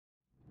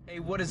Hey,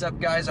 what is up,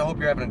 guys? I hope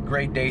you're having a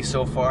great day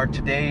so far.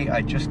 Today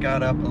I just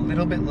got up a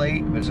little bit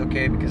late, but it's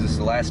okay because it's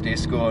the last day of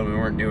school and we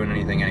weren't doing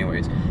anything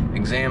anyways.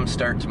 Exams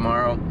start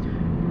tomorrow,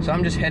 so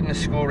I'm just heading to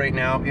school right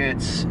now.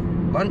 It's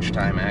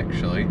lunchtime,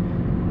 actually.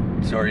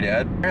 Sorry,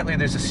 Dad. Apparently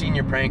there's a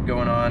senior prank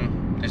going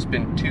on. There's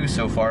been two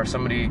so far.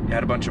 Somebody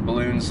had a bunch of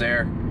balloons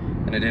there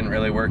and it didn't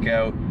really work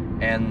out.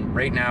 And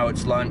right now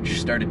it's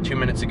lunch, started 2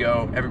 minutes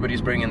ago.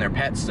 Everybody's bringing their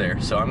pets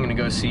there. So I'm gonna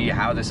go see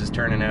how this is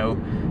turning out.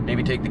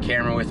 Maybe take the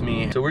camera with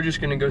me. So we're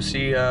just gonna go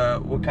see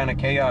what kind of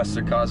chaos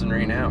they're causing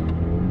right now.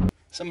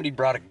 Somebody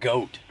brought a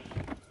goat.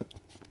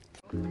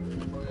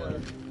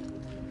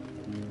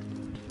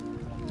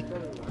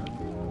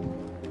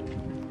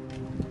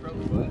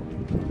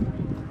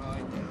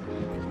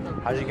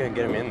 How's he gonna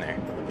get him in there?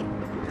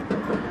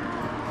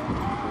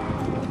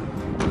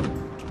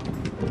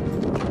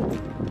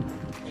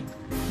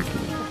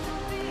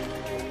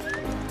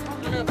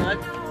 Bud.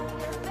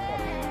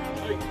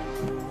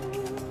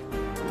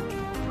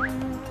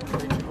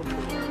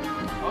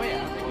 Oh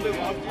yeah.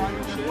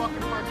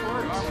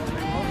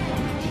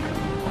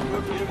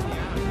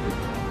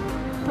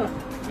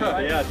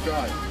 Yeah,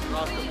 try.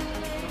 Awesome.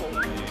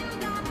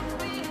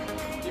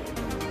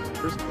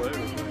 First play.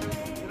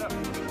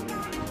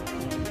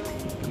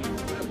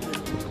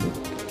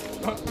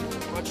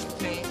 Watch the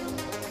paint.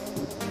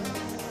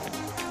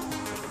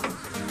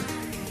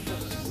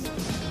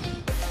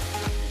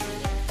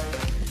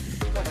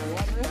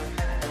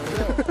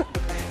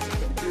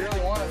 You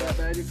really want it that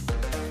bad, you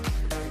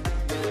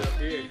Get it up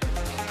here.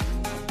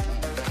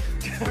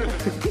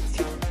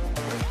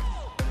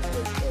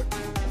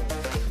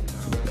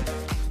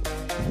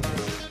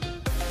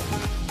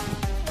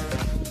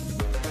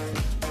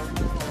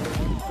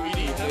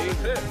 Sweetie,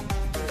 please.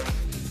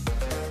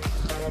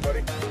 Come on,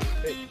 buddy.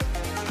 Hey.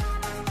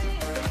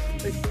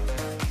 Hey.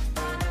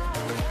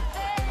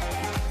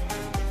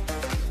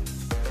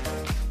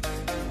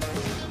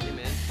 Hey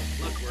man,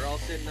 look, we're all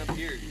sitting up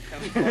here. You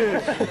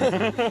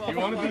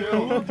want to be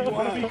cool? Do you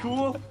want to be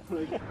cool?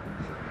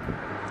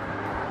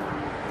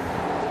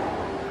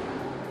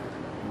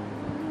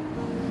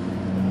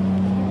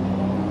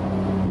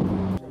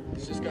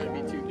 It's just gotta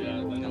be too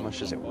bad. How much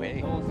does it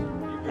weigh?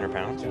 100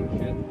 pounds? Oh,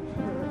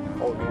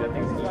 dude, that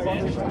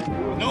thing's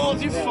fucking. No,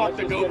 you fucked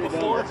the goat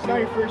before. It's not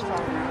your first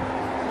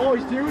time. Oh,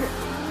 he's doing it.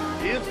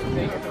 He is.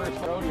 It's your first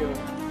rodeo.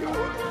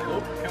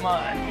 Come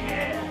on.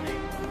 Yeah.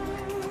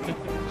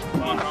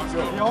 Come on, let's go.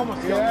 You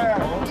almost killed me.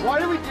 Why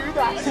did we do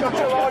that such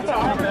a long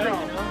time ago?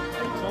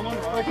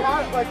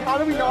 Like how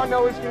do we not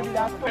know it's gonna be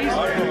that far?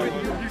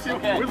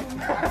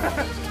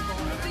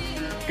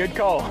 Good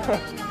call.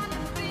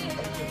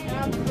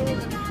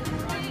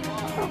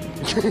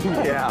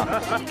 Yeah.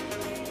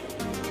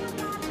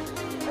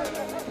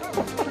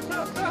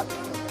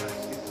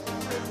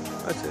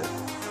 That's it.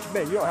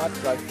 Man, you don't have to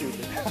drive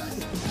stupid.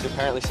 So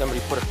apparently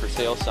somebody put a for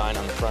sale sign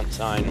on the front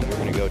sign and we're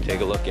gonna go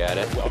take a look at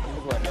it.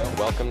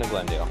 Welcome to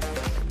Glendale.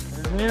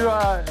 New,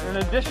 in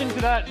addition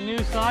to that new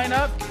sign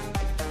up,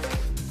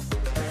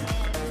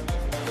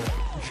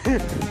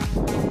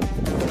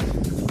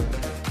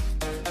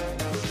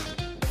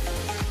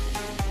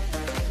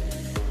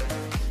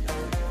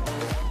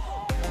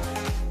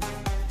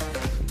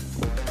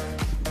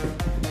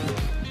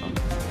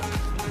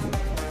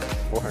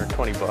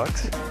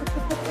 $420.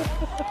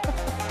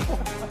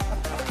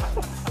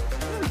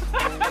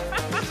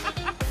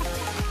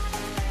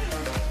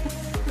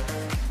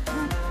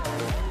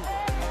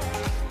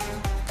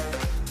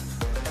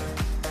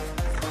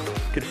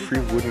 Get a free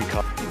wooden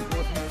cup.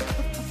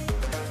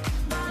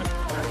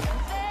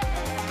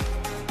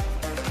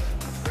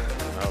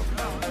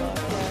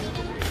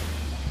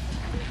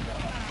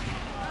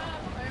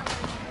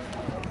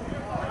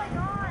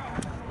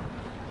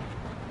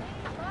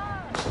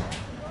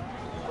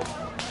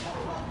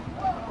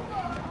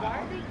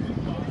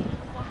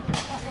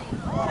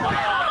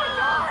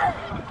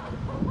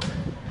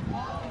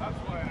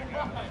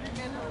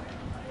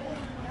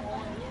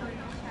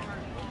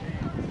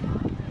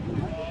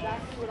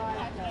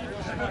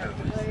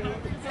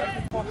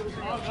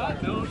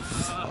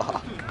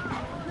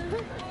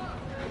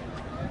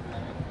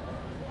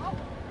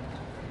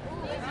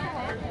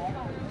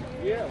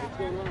 Yeah, what's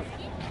going on?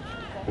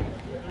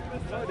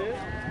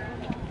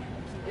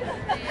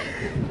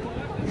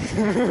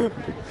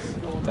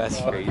 That's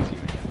crazy.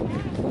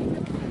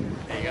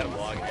 Hey, you gotta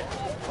vlog it.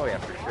 Oh yeah,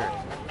 for sure.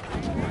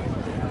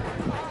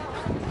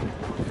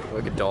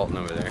 Look at Dalton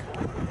over there.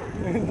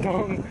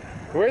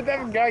 where'd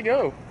that guy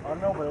go? I don't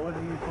know, but it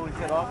wasn't even fully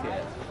set off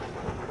yet.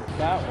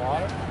 That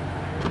water?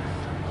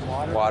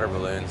 Water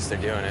balloons,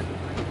 they're doing it.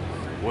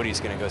 Woody's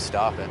gonna go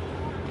stop it.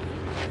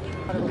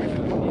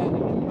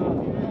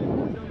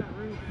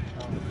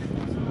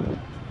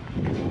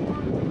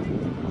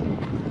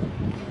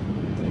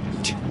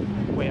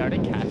 Wait, are they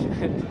catching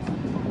it?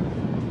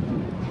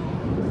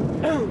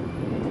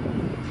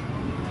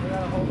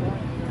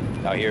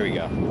 Oh, here we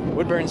go.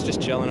 Woodburn's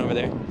just chilling over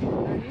there.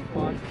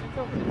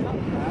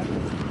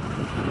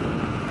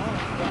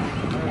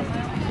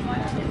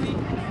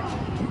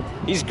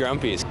 He's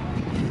grumpy as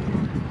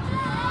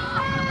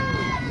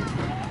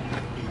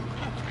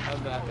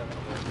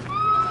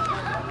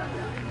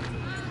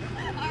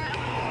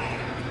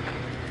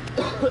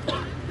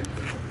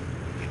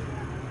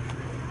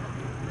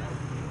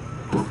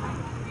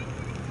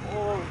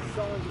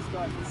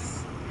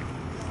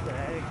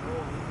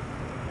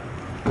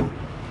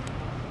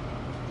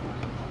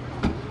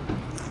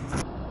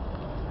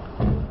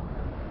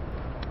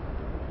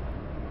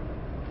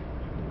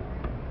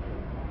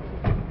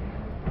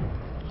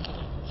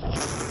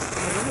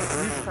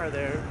Car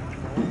there. So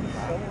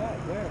what?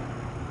 Where?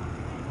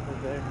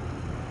 Right there.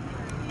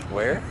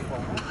 Where?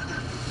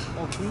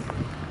 Oh, two?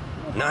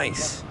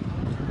 Nice.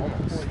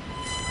 Almost.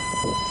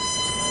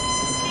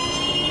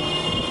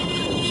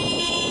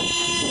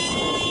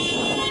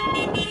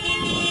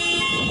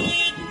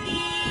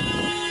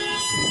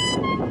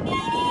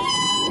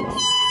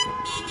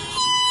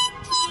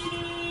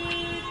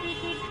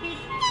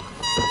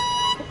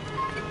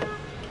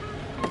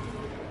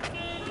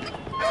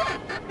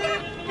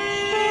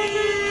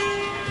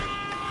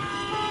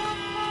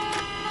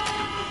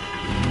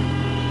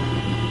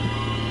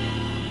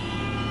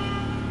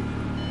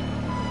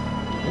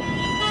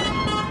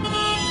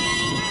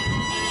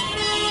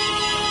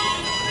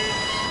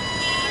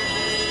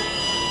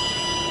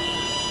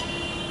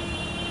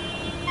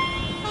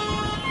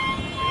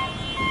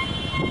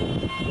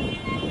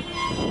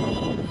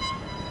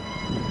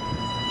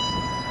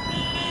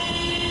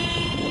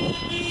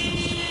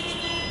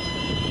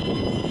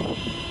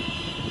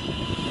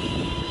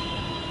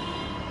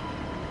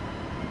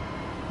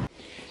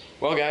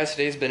 Well guys,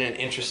 today's been an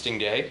interesting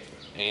day,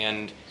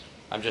 and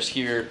I'm just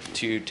here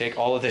to take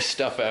all of this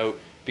stuff out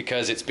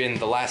because it's been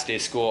the last day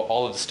of school.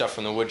 All of the stuff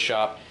from the wood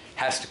shop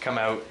has to come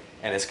out,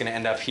 and it's gonna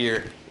end up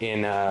here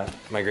in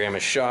my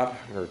grandma's shop,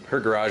 or her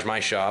garage,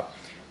 my shop.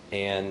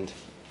 And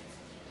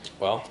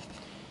well,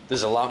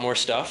 there's a lot more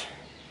stuff,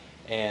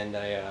 and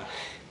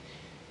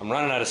I'm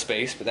running out of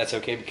space, but that's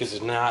okay because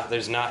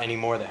there's not any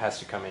more that has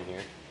to come in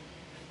here.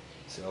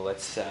 So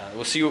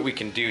we'll see what we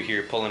can do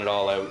here, pulling it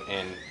all out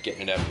and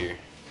getting it up here.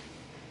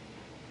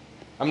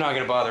 I'm not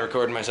gonna bother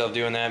recording myself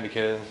doing that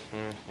because,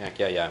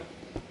 yeah.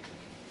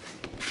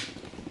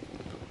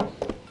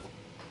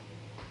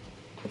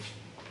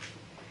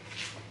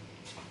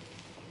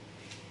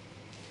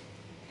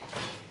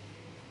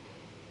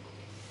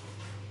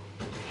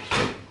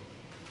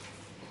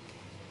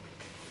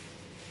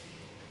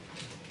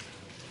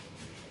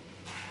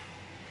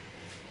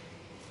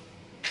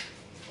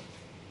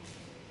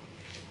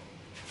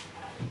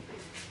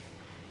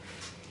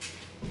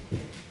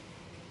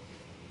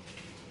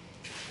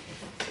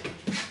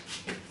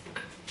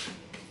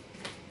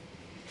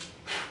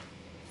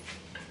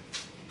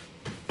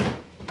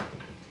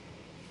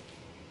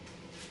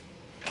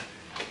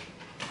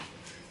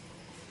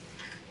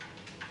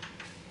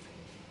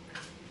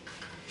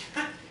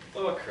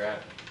 Oh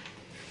crap.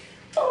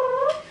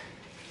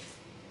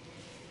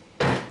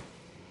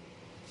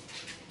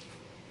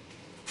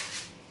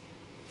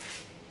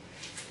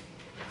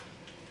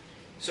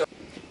 So,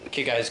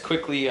 okay guys,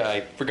 quickly,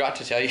 I forgot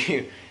to tell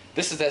you,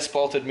 this is that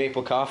spalted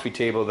maple coffee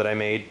table that I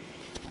made.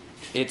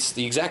 It's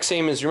the exact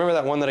same as, you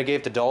remember that one that I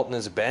gave to Dalton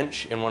as a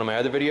bench in one of my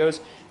other videos?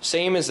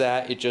 Same as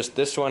that, it just,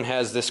 this one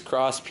has this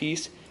cross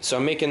piece. So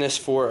I'm making this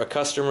for a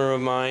customer of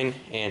mine,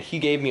 and he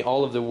gave me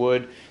all of the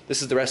wood.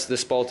 This is the rest of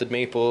the spalted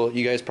maple.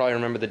 You guys probably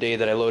remember the day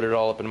that I loaded it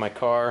all up in my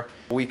car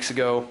weeks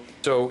ago.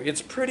 So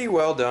it's pretty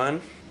well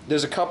done.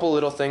 There's a couple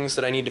little things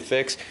that I need to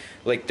fix.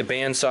 Like the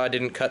bandsaw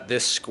didn't cut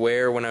this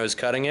square when I was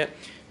cutting it.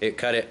 It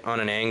cut it on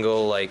an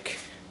angle, like,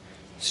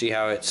 see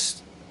how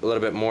it's a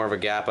little bit more of a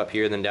gap up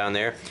here than down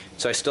there.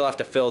 So I still have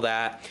to fill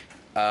that.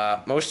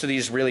 Most of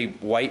these really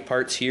white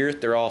parts here,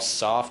 they're all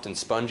soft and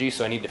spongy,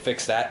 so I need to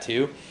fix that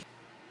too.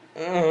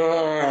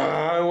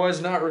 I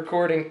was not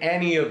recording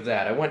any of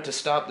that. I went to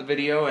stop the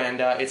video and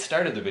it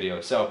started the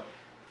video. So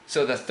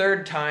the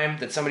third time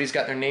that somebody's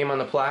got their name on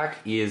the plaque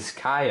is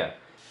Kaya,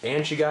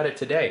 and she got it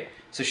today.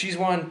 So she's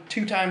won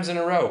 2 times in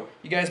a row.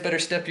 You guys better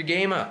step your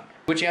game up.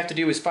 What you have to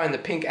do is find the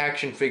pink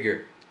action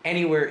figure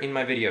anywhere in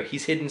my video.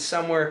 He's hidden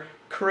somewhere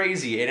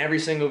crazy in every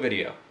single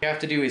video. What you have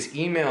to do is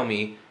email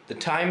me the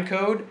time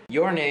code,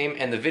 your name,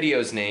 and the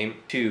video's name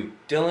to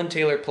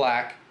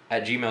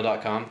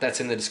dylantaylorplaque@gmail.com. That's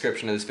in the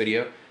description of this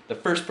video. The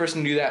first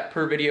person to do that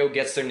per video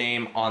gets their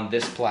name on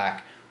this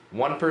plaque.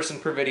 1 person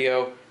per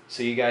video,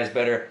 so you guys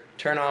better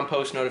turn on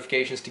post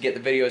notifications to get the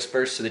videos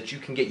first so that you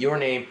can get your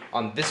name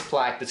on this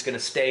plaque that's going to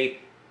stay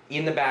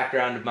in the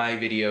background of my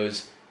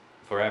videos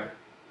forever.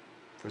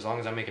 For as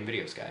long as I'm making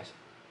videos, guys.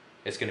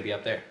 It's going to be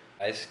up there.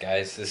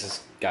 Guys,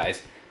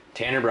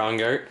 Tanner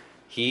Braungart.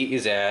 He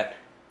is at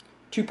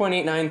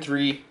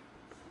 2.893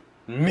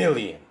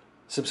 million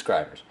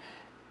subscribers.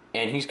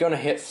 And he's going to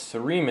hit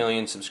 3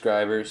 million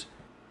subscribers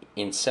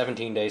in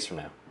 17 days from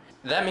now.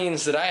 That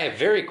means that I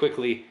very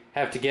quickly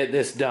have to get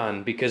this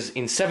done, because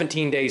in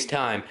 17 days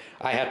time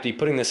I have to be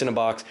putting this in a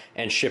box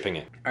and shipping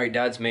it. Alright,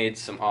 Dad's made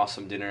some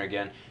awesome dinner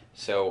again,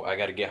 so I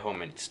gotta get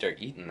home and start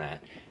eating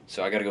that.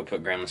 So I gotta go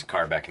put Grandma's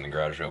car back in the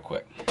garage real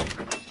quick.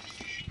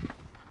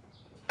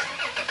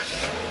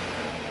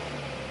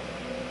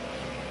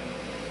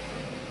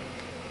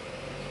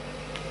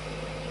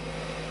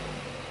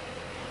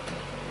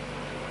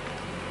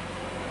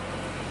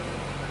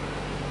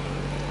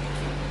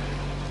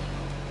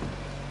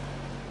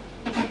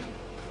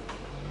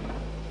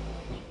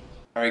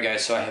 Alright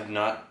guys, so I have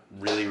not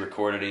really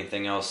recorded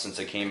anything else since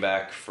I came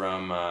back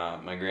from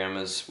my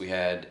grandma's. We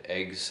had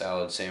egg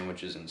salad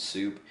sandwiches and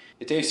soup.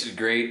 It tasted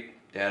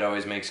great. Dad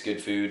always makes good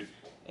food.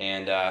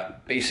 And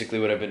basically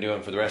what I've been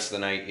doing for the rest of the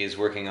night is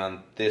working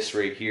on this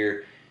right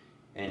here.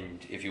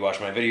 And if you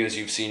watch my videos,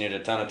 you've seen it a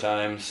ton of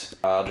times.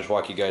 I'll just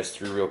walk you guys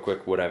through real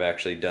quick what I've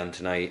actually done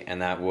tonight.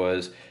 And that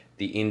was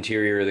the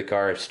interior of the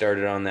car. I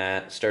started on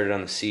that, started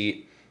on the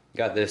seat.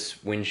 Got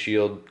this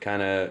windshield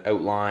kind of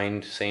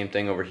outlined, same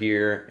thing over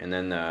here, and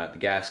then the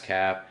gas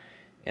cap.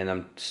 And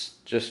I'm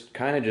just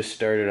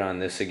started on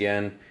this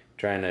again,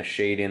 trying to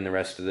shade in the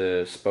rest of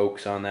the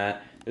spokes on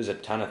that. There's a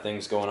ton of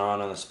things going on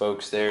the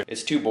spokes there.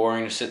 It's too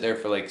boring to sit there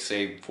for like,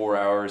 say, 4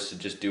 hours to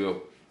just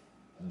do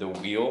the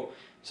wheel.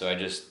 So I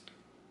just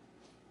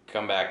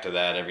come back to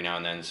that every now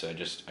and then. So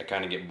I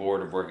kind of get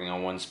bored of working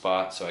on one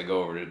spot, so I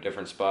go over to a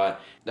different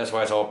spot. That's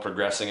why it's all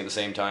progressing at the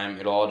same time.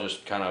 It'll all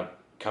just kind of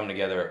come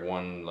together at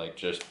one, like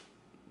just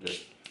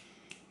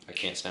I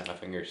can't snap my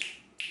fingers.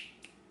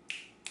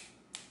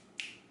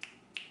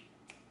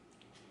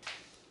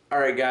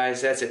 Alright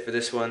guys, that's it for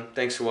this one.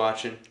 Thanks for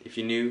watching. If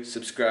you're new,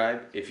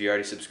 subscribe. If you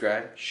already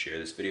subscribed, share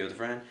this video with a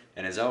friend.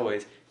 And as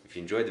always, if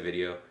you enjoyed the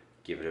video,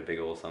 give it a big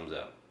old thumbs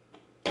up.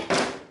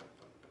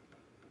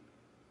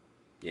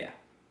 Yeah.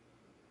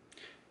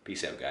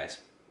 Peace out, guys.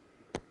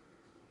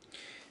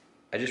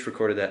 I just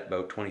recorded that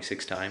about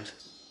 26 times.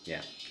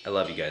 Yeah, I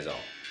love you guys all.